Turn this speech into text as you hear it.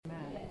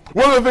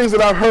One of the things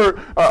that I've heard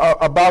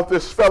about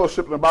this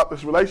fellowship and about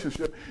this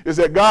relationship is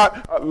that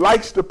God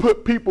likes to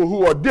put people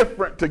who are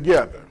different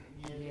together.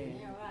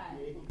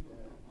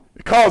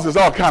 It causes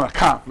all kind of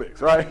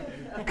conflicts, right?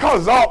 It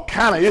causes all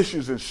kind of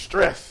issues and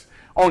stress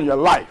on your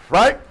life,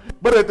 right?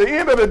 But at the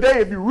end of the day,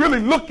 if you really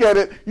look at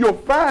it, you'll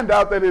find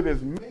out that it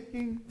is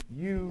making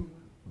you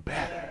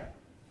better.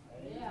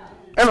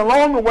 And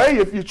along the way,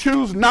 if you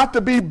choose not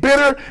to be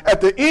bitter,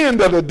 at the end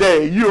of the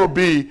day, you'll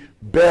be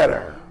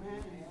better.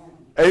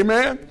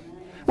 Amen?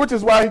 Which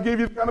is why he gave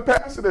you the kind of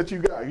pastor that you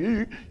got.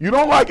 You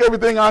don't like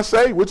everything I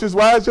say, which is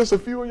why it's just a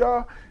few of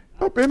y'all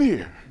up in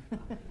here.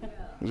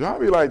 Y'all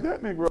be like,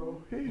 that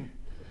Negro,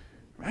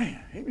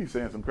 he be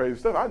saying some crazy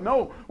stuff. I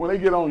know when they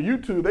get on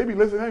YouTube, they be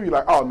listening to him, be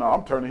like, oh no,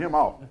 I'm turning him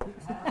off.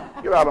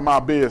 Get out of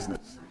my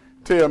business.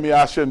 Tell me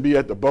I shouldn't be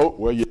at the boat?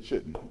 Well, you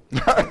shouldn't.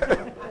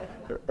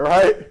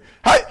 Right?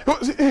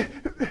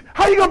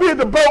 How you going to be at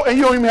the boat and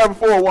you don't even have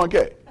a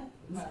 401k?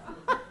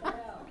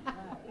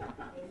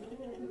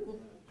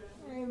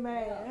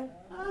 Amen.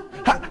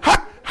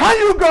 How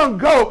you going to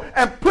go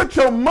and put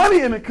your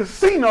money in a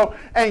casino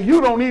and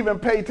you don't even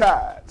pay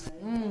tithes?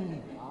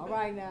 All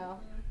right now.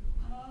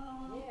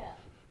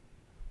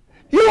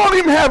 You don't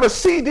even have a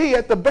CD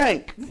at the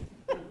bank.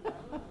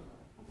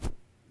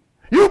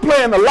 You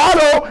playing the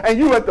lotto and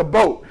you at the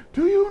boat.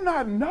 Do you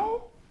not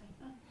know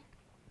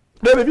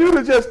that if you'd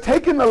have just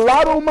taken the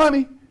lotto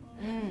money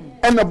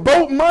and the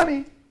boat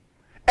money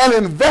and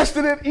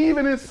invested it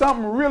even in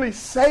something really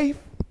safe,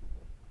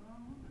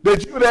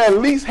 that you would at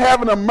least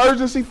have an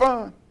emergency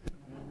fund?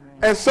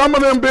 And some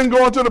of them been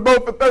going to the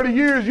boat for 30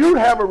 years, you'd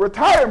have a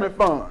retirement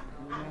fund.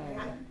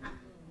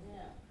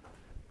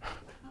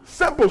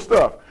 Simple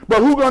stuff. But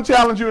who's going to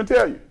challenge you and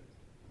tell you?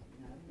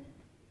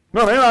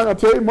 No, they're not going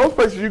to tell you. Most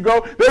places you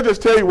go, they'll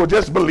just tell you, well,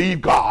 just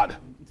believe God.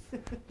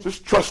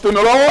 Just trust in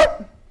the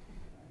Lord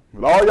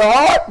with all your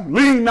heart.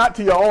 Lean not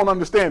to your own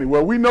understanding.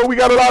 Well, we know we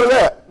got a lot of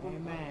that.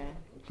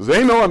 Because there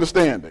ain't no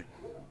understanding.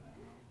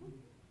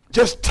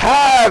 Just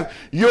tithe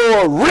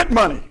your rent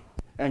money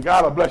and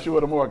God will bless you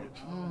with a mortgage.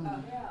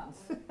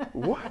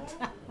 What?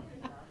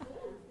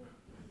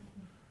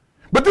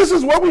 But this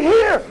is what we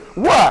hear.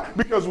 Why?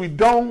 Because we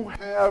don't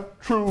have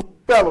true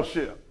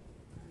fellowship.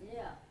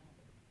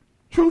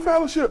 True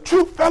fellowship.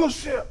 True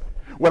fellowship.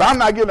 When I'm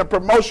not getting a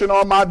promotion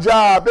on my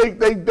job,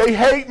 they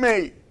hate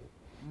me.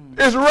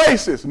 It's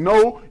racist.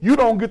 No, you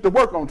don't get to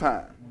work on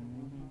time.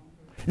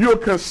 You're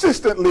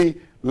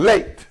consistently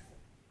late.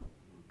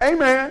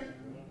 Amen.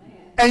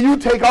 And you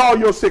take all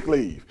your sick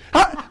leave.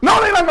 No,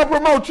 they're not going to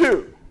promote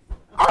you.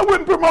 I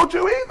wouldn't promote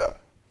you either.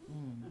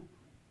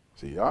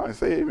 See, I didn't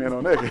say amen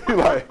on that. You're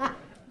like, I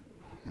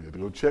have to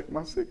go check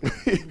my sick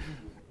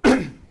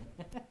leave.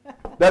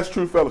 That's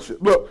true fellowship.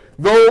 Look,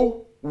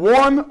 though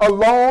one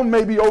alone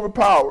may be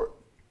overpowered,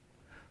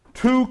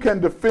 two can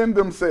defend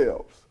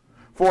themselves.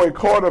 For a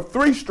cord of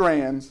 3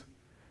 strands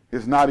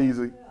is not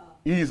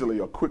easily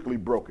or quickly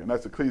broken.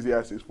 That's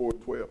Ecclesiastes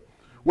 4:12.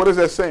 What is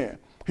that saying?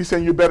 He's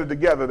saying you're better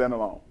together than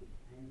alone.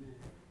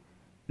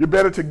 You're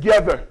better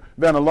together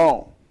than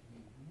alone.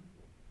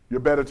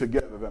 You're better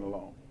together than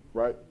alone,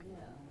 right?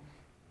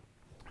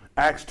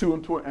 Acts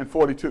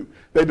 2:42.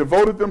 They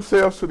devoted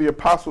themselves to the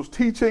apostles'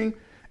 teaching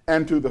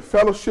and to the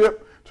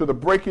fellowship, to the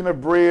breaking of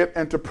bread,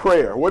 and to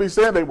prayer. What he's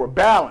saying, they were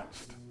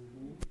balanced.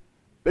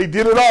 They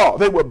did it all.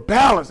 They were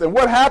balanced. And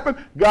what happened?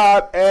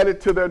 God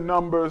added to their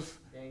numbers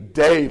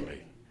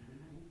daily.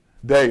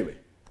 Daily.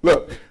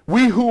 Look,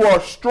 we who are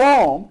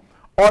strong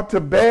ought to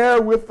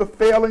bear with the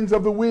failings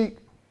of the weak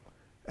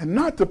and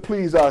not to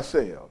please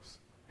ourselves.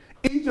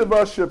 Each of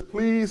us should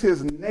please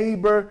his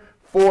neighbor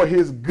for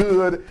his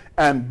good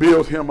and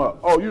build him up.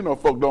 Oh, you know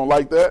folk don't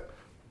like that.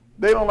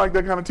 They don't like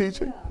that kind of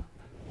teaching.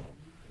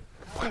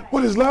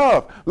 What is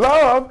love?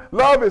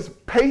 Love is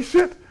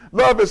patient.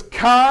 Love is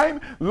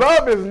kind.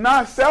 Love is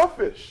not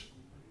selfish.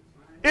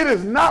 It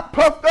is not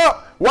puffed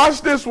up.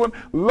 Watch this one.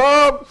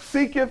 Love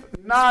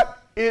seeketh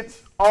not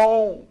its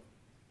own,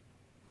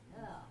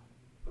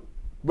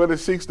 but it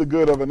seeks the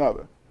good of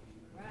another.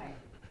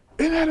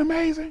 Isn't that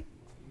amazing?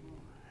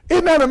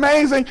 Isn't that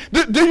amazing?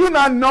 Do you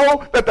not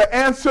know that the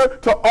answer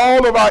to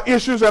all of our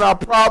issues and our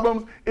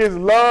problems is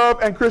love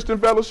and Christian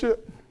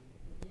fellowship?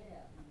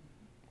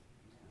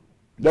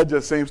 That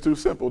just seems too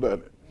simple, doesn't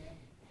it?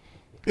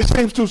 It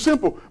seems too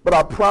simple, but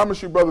I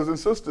promise you, brothers and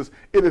sisters,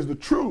 it is the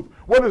truth.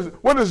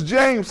 What does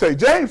James say?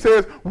 James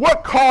says,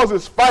 what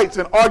causes fights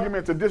and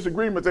arguments and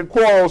disagreements and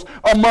quarrels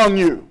among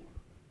you?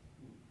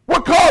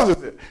 What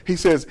causes it? He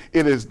says,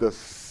 it is the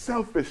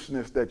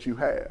selfishness that you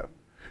have.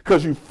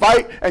 Because you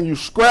fight and you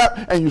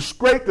scrap and you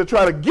scrape to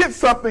try to get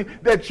something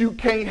that you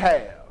can't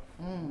have.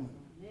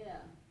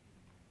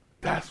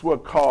 That's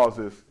what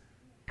causes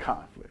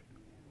conflict.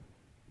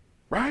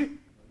 Right?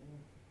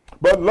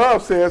 But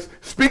love says,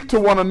 speak to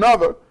one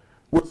another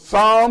with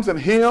psalms and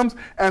hymns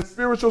and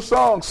spiritual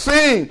songs.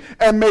 Sing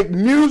and make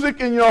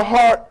music in your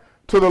heart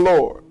to the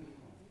Lord.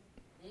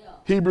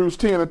 Hebrews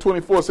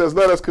 10:24 says,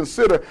 let us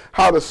consider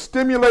how to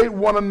stimulate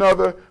one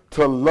another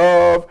to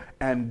love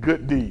and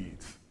good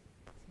deeds.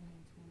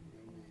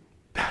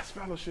 That's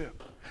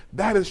fellowship.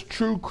 That is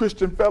true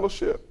Christian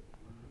fellowship.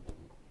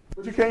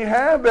 But you can't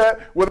have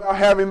that without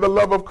having the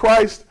love of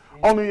Christ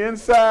on the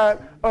inside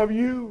of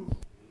you.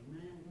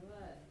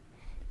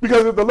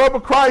 Because if the love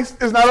of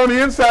Christ is not on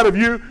the inside of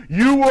you,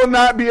 you will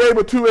not be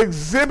able to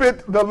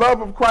exhibit the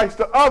love of Christ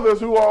to others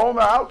who are on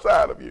the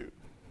outside of you.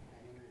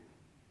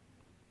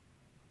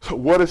 So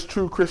what is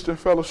true Christian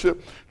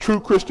fellowship? True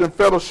Christian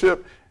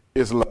fellowship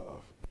is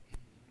love.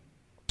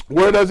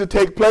 Where does it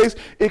take place?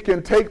 It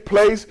can take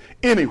place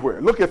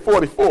anywhere. Look at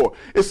 44.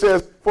 It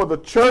says, for the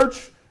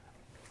church,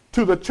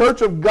 to the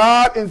church of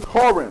God in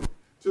Corinth,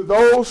 to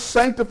those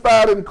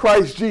sanctified in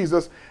Christ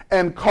Jesus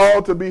and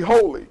called to be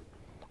holy.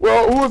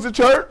 Well, who is the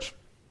church?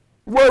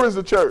 Where is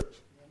the church?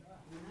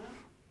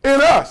 In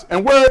us.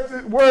 And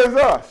where is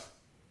us?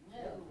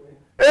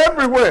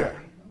 Everywhere.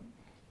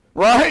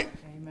 Right?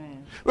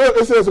 Amen. Look,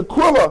 it says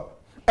Aquila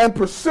and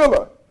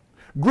Priscilla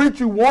greet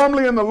you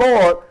warmly in the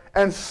Lord,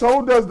 and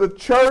so does the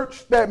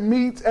church that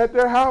meets at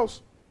their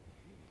house.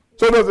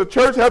 So does the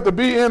church have to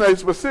be in a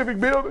specific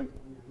building?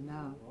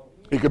 No.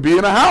 It could be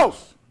in a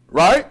house,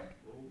 right?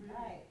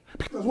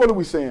 Because what are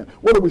we saying?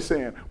 What are we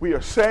saying? We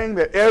are saying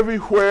that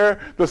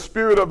everywhere the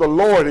Spirit of the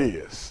Lord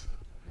is,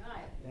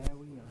 There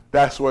we are.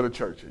 that's where the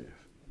church is.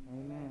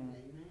 Amen.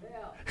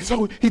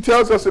 So he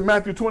tells us in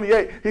Matthew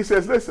 28, he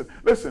says,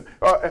 listen,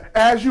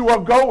 as you are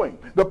going,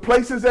 the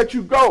places that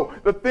you go,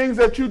 the things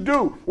that you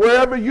do,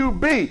 wherever you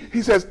be,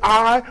 he says,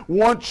 I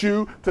want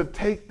you to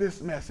take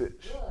this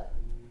message.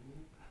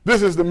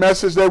 This is the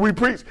message that we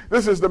preach.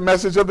 This is the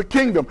message of the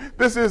kingdom.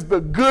 This is the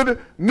good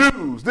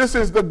news. This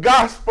is the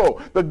gospel.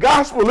 The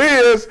gospel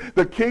is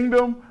the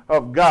kingdom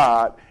of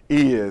God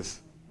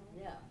is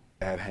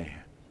at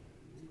hand.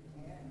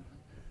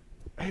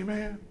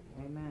 Amen.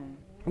 Amen.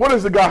 What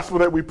is the gospel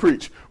that we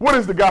preach? What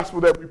is the gospel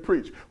that we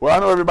preach? Well, I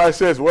know everybody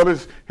says, well,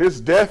 it's his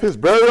death, his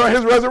burial, and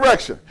his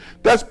resurrection.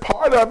 That's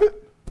part of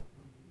it.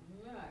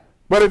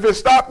 But if it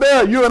stopped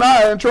there, you and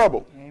I are in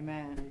trouble.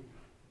 Amen.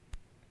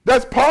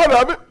 That's part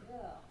of it.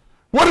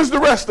 What is the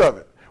rest of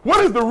it?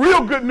 What is the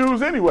real good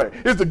news anyway?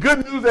 Is the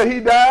good news that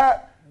he died?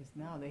 It's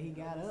now that he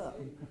got up.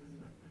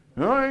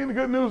 No, it ain't the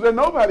good news that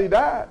nobody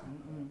died.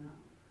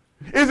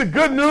 Is it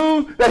good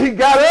news that he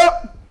got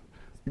up?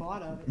 It's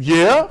part of it.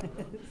 Yeah.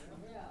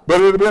 But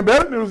it would have been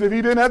better news if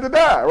he didn't have to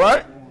die,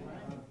 right?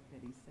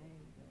 That he saved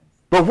us.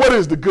 But what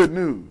is the good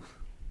news?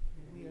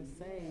 We are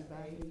saved by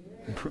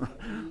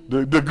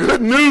him. The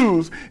good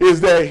news is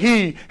that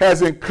he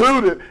has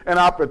included an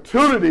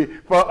opportunity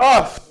for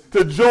us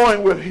to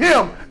join with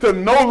him to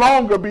no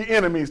longer be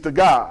enemies to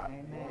God.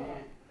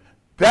 Amen.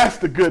 That's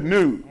the good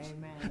news.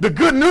 Amen. The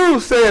good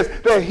news says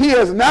that he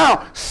has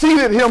now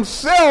seated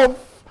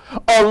himself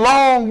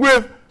along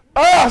with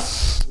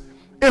us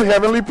in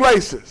heavenly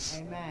places.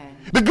 Amen.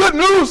 The good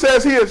news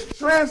says he has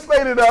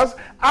translated us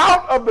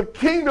out of the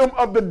kingdom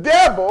of the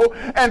devil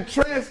and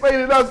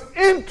translated us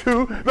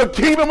into the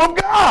kingdom of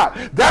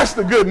God. That's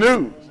the good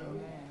news.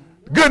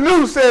 Good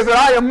news says that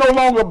I am no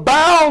longer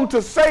bound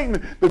to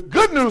Satan. The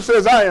good news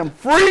says I am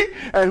free,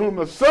 and whom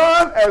the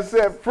Son has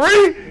set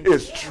free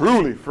is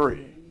truly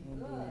free.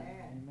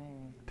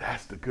 Amen.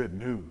 That's the good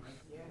news.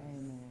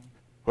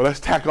 Well, let's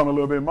tack on a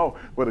little bit more.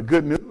 Well, the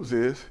good news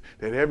is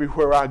that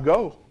everywhere I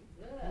go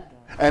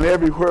and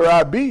everywhere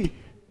I be,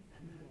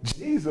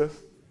 Jesus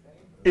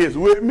is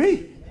with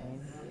me.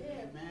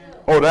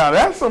 Oh, now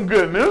that's some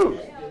good news.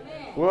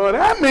 Well,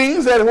 that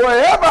means that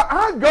wherever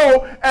I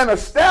go and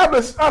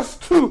establish us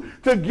two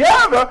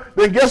together,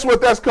 then guess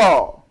what that's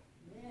called?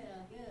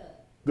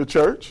 The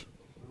church.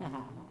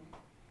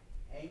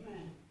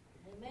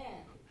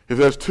 If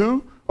there's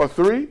two or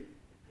three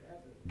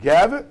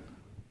gathered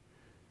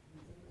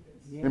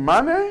in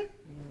my name,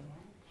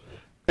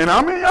 and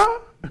I'm in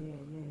y'all,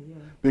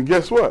 then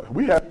guess what?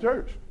 We have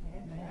church.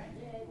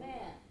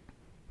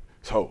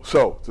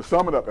 So to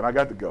sum it up, and I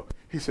got to go,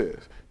 he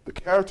says, the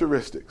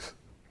characteristics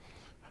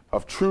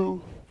of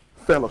true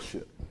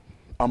fellowship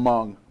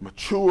among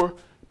mature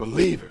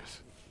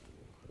believers.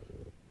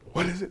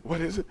 What is it? What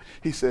is it?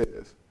 He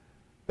says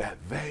that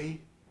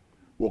they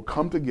will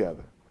come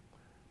together,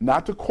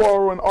 not to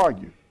quarrel and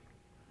argue,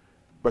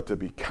 but to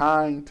be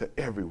kind to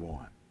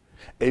everyone,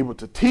 able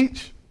to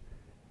teach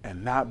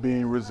and not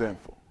being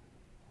resentful.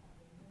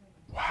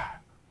 Why?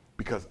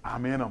 Because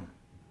I'm in them.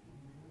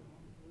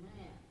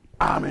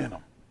 I'm in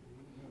them.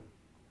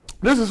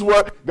 This is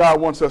what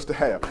God wants us to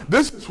have.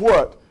 This is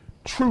what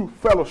true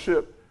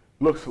fellowship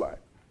looks like.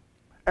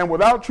 And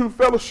without true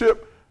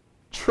fellowship,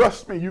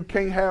 trust me, you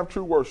can't have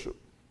true worship.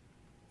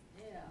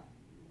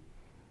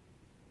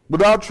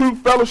 Without true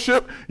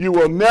fellowship, you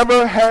will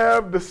never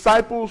have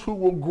disciples who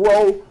will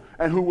grow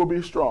and who will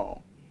be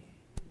strong.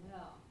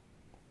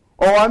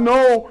 Oh, I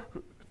know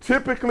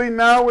typically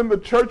now in the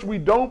church we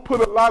don't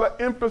put a lot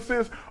of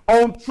emphasis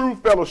on true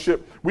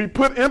fellowship. We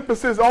put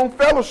emphasis on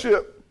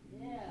fellowship.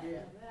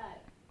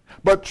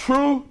 But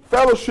true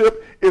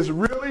fellowship is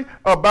really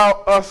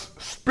about us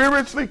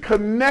spiritually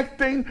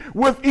connecting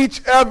with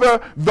each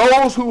other,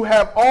 those who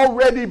have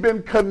already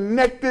been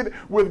connected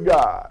with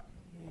God.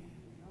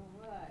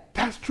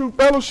 That's true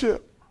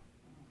fellowship.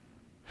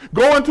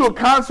 Going to a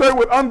concert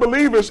with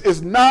unbelievers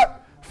is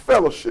not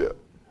fellowship.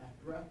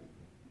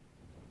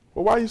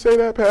 Well, why you say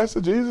that,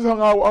 Pastor? Jesus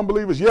hung out with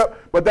unbelievers.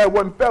 Yep, but that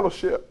wasn't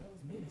fellowship.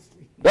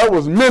 That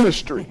was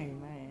ministry.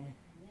 Amen.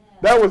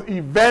 That was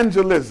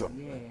evangelism.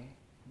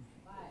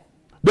 Yeah.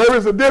 There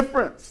is a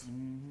difference.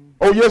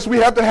 Oh, yes, we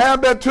have to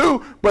have that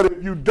too. But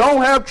if you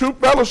don't have true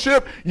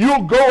fellowship,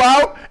 you'll go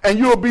out and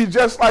you'll be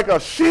just like a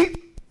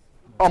sheep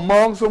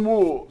among some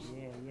wolves.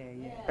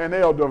 Yeah. And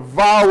they'll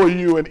devour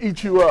you and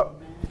eat you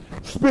up,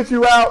 spit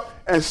you out,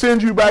 and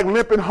send you back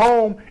limping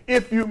home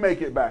if you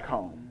make it back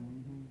home.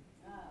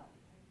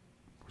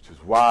 Which is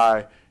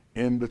why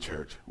in the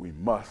church we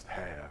must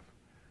have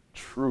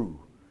true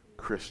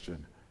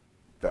Christian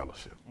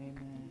fellowship.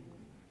 Amen.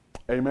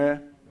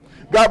 Amen.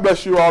 God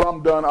bless you all.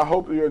 I'm done. I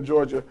hope you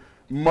enjoyed your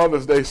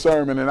Mother's Day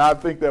sermon, and I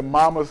think that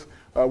mamas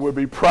will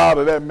be proud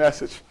of that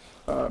message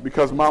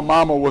because my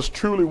mama was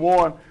truly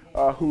one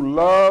who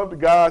loved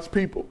God's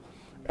people,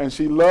 and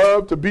she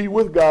loved to be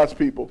with God's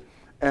people.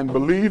 And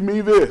believe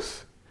me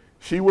this,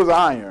 she was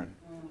iron,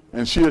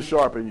 and she'll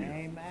sharpen you.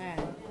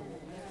 Amen.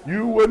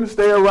 You wouldn't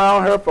stay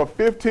around her for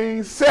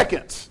 15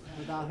 seconds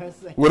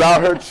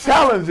without her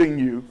challenging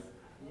you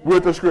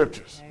with the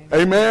scriptures.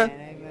 Amen.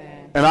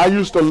 Amen. And I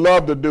used to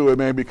love to do it,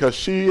 man, because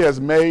she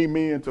has made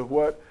me into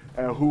what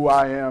and who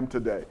I am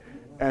today.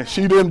 And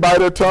she didn't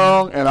bite her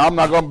tongue, and I'm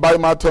not going to bite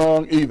my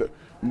tongue either,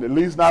 at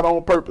least not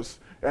on purpose.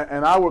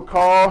 And I would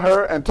call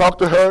her and talk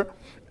to her,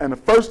 and the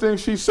first thing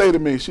she say to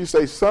me, she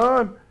say,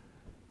 "Son,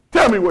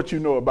 tell me what you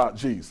know about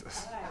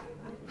Jesus."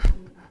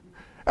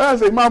 And I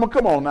say, "Mama,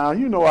 come on now.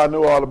 You know I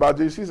know all about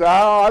Jesus." She said,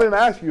 "Oh, I didn't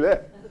ask you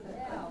that.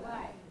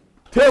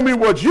 Tell me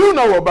what you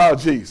know about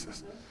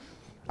Jesus."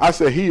 I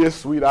said, "He is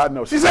sweet, I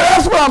know." She said,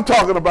 "That's what I'm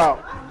talking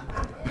about."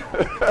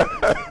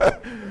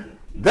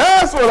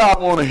 That's what I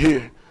want to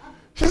hear.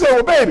 She said,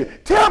 "Well, baby,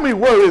 tell me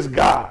where is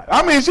God?"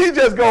 I mean, she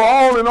just go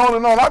on and on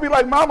and on. I'd be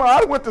like, "Mama,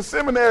 I went to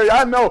seminary.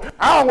 I know.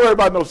 I don't worry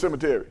about no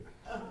cemetery."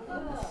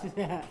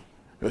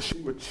 She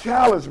would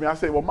challenge me. I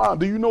say, "Well, Mom,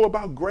 do you know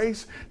about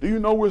grace? Do you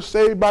know we're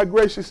saved by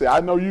grace?" She said,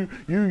 "I know you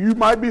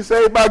might be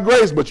saved by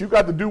grace, but you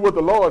got to do what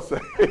the Lord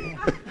says."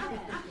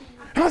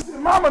 I said,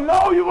 "Mama,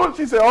 no, you won't."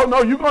 She said, "Oh,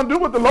 no, you're going to do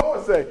what the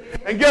Lord says."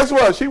 And guess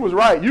what? She was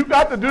right. You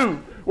got to do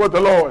what the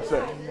Lord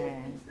says.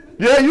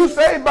 Yeah, you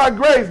saved by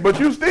grace, but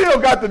you still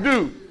got to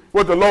do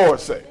what the Lord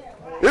says.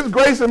 It's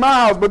grace in my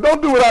house, but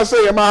don't do what I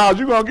say in my house.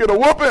 You're going to get a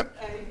whooping.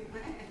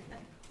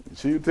 And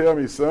she would tell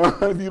me, "Son,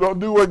 if you don't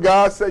do what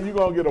God said, you're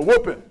going to get a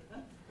whooping."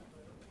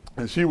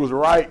 And she was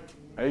right.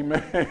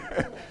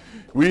 Amen.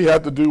 We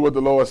have to do what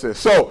the Lord says.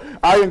 So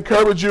I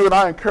encourage you, and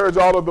I encourage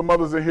all of the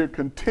mothers in here,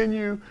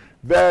 continue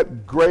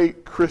that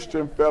great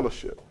Christian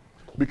fellowship.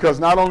 Because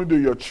not only do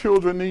your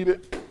children need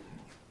it,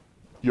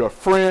 your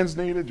friends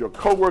need it, your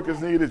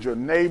coworkers need it, your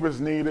neighbors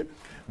need it.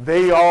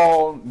 They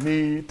all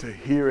need to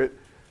hear it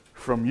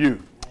from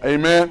you.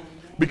 Amen?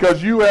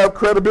 Because you have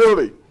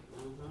credibility.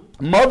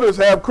 Mothers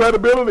have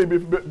credibility.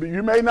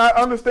 You may not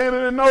understand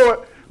it and know it,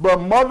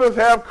 but mothers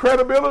have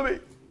credibility.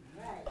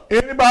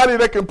 Anybody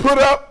that can put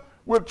up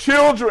with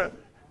children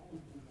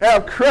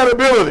have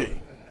credibility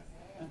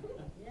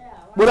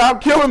without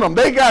killing them.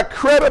 They got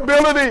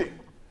credibility.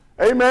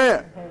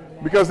 Amen.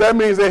 Because that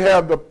means they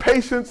have the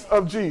patience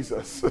of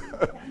Jesus.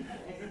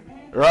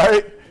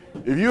 Right?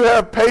 If you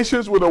have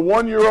patience with a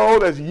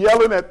 1-year-old that's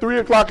yelling at 3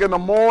 o'clock in the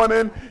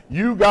morning,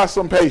 you got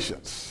some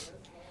patience.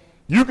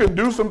 You can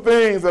do some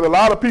things that a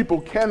lot of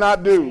people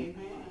cannot do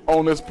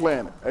on this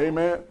planet.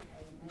 Amen.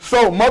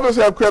 So mothers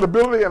have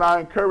credibility, and I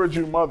encourage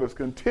you, mothers,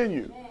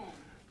 continue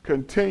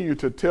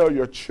to tell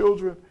your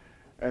children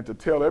and to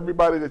tell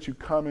everybody that you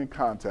come in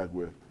contact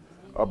with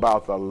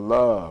about the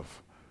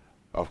love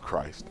of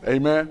Christ.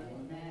 Amen.